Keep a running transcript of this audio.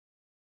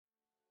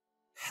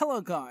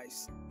Hello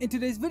guys, in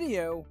today's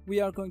video,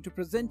 we are going to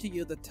present to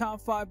you the top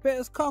 5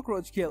 best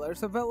cockroach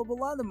killers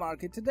available on the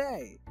market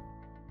today.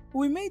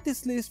 We made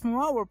this list from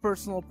our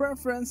personal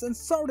preference and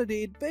sorted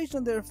it based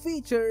on their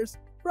features,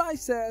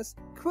 prices,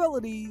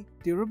 quality,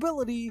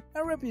 durability,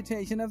 and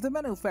reputation of the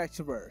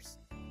manufacturers.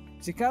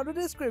 Check out the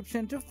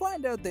description to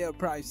find out their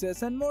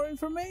prices and more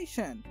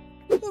information.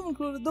 We've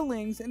included the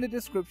links in the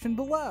description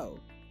below.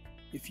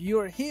 If you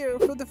are here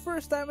for the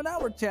first time on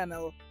our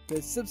channel,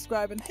 please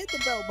subscribe and hit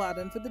the bell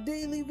button for the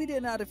daily video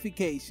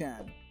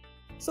notification.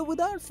 So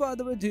without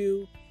further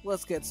ado,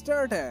 let's get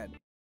started.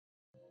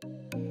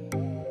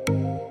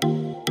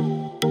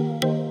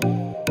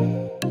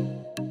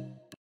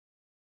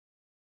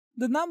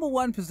 The number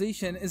 1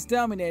 position is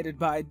dominated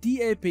by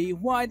DAP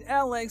White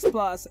Alex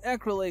Plus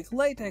Acrylic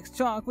Latex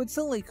Chalk with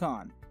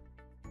Silicone.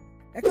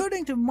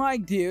 According to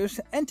Mike Deuce,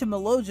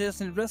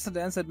 entomologist in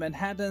residence at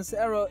Manhattan's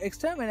Arrow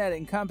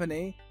Exterminating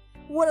Company,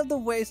 one of the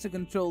ways to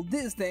control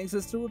these things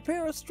is to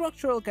repair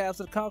structural gaps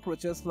that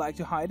cockroaches like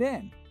to hide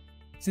in.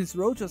 Since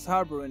roaches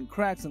harbor in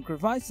cracks and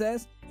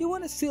crevices, you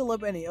want to seal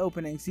up any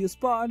openings you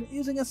spot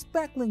using a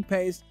speckling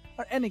paste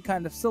or any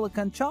kind of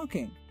silicone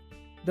chalking.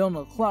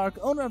 Donald Clark,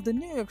 owner of the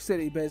New York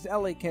City-based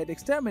Acrylic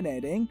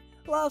Exterminating,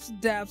 loves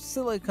DAP's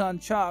silicone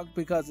chalk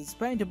because it's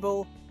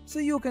paintable, so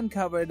you can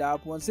cover it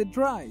up once it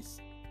dries.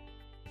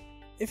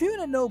 If you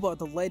want to know about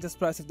the latest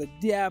price of the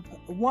DAP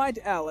White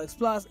Alex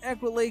Plus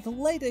Acrylic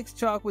Latex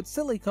Chalk with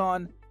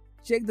Silicone,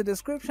 check the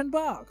description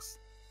box.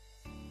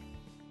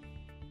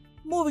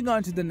 Moving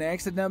on to the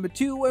next, at number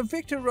 2, a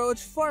Victor Roach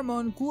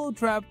Pheromone Glue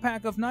Trap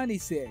Pack of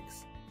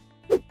 96.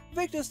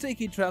 Victor's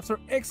sticky traps are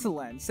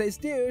excellent, says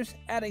Deuce,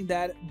 adding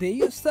that they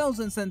use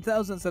thousands and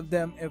thousands of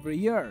them every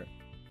year.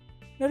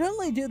 Not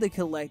only do they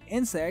collect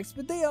insects,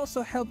 but they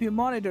also help you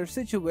monitor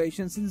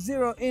situations and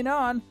zero in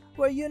on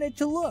where you need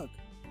to look.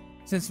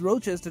 Since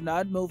roaches do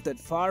not move that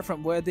far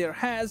from where they're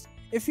hatched,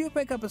 if you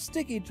pick up a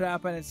sticky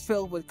trap and it's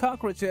filled with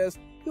cockroaches,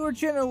 you are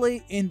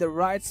generally in the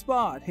right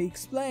spot, he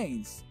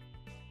explains.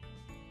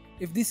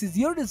 If this is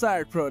your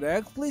desired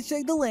product, please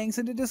check the links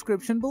in the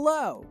description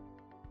below.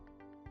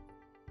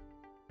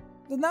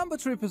 The number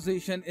 3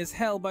 position is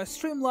held by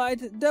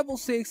Streamlight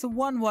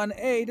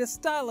 66118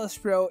 Stylus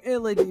Pro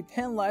LED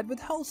PenLight with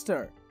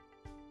holster.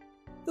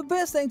 The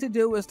best thing to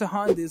do is to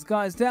hunt these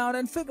guys down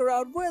and figure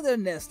out where they're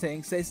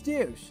nesting, says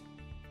Deuce.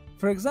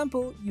 For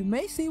example, you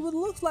may see what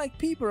looks like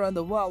paper on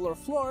the wall or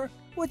floor,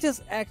 which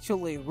is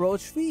actually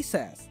roach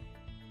feces.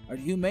 Or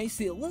you may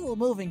see little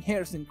moving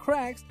hairs in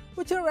cracks,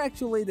 which are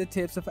actually the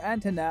tips of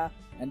antennae,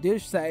 and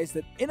Deuce says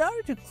that in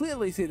order to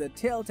clearly see the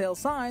telltale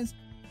signs,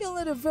 you'll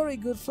need a very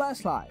good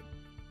flashlight.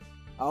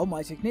 All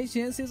my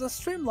technicians use a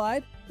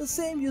Streamlight, the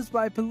same used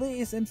by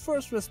police and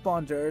first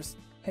responders,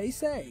 he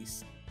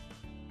says.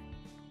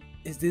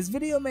 Is this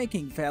video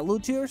making value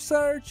to your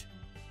search?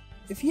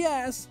 If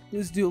yes,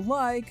 please do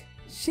like,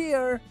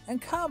 share,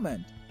 and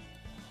comment.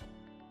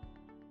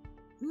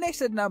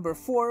 Next at number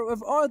 4, we have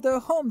Ortho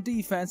Home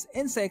Defense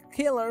Insect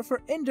Killer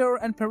for indoor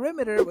and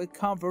perimeter with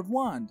comfort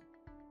wand.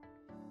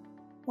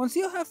 Once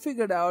you have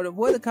figured out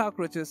where the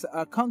cockroaches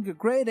are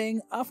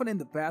congregating, often in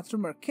the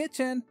bathroom or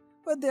kitchen,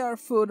 where there are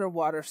food or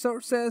water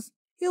sources,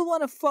 you'll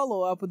want to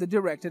follow up with the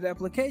directed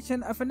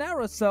application of an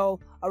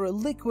aerosol or a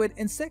liquid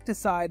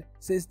insecticide,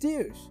 says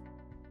Deuce.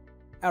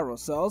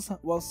 Aerosols,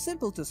 while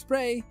simple to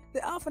spray,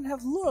 they often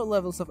have lower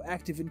levels of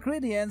active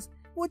ingredients,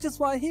 which is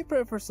why he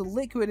prefers a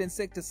liquid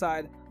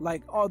insecticide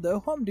like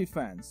Ortho Home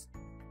Defense.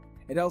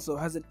 It also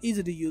has an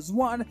easy-to-use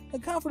wand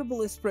that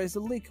comfortably sprays the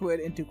liquid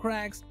into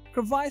cracks,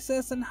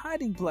 crevices, and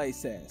hiding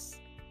places.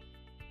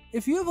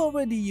 If you've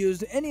already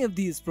used any of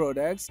these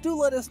products, do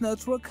let us know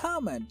through a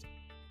comment.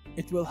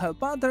 It will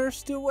help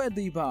others to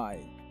ready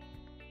buy.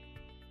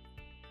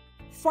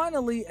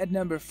 Finally, at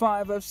number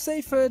 5, of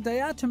safer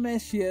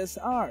Diatomaceous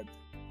Earth.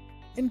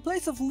 In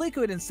place of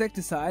liquid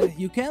insecticide,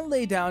 you can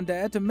lay down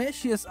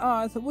Diatomaceous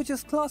earth, which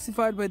is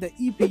classified by the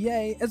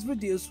EPA as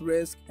reduced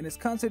risk and is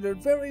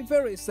considered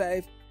very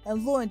safe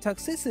and low in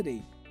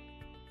toxicity.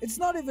 It's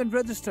not even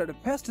registered a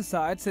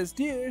pesticide, says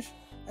Deuce,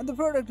 and the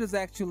product is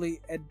actually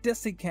a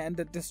desiccant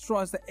that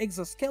destroys the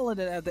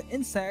exoskeleton of the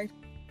insect,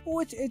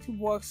 which it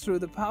works through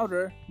the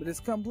powder, but is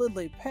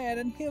completely pet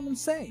and human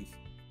safe.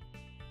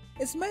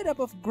 It's made up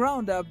of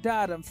ground-up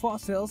diatom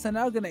fossils and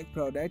organic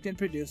product and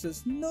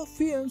produces no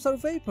fumes or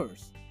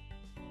vapors.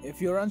 If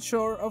you're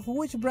unsure of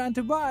which brand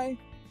to buy,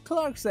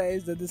 Clark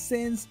says that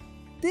since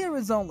there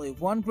is only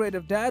one grade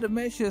of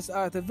Diatomaceous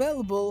earth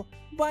available,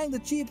 buying the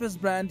cheapest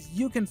brand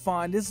you can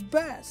find is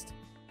best.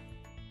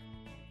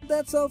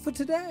 That's all for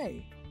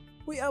today.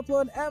 We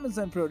upload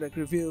Amazon product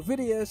review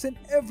videos in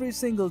every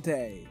single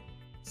day.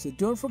 So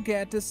don't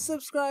forget to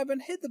subscribe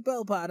and hit the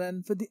bell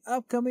button for the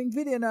upcoming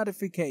video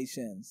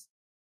notifications.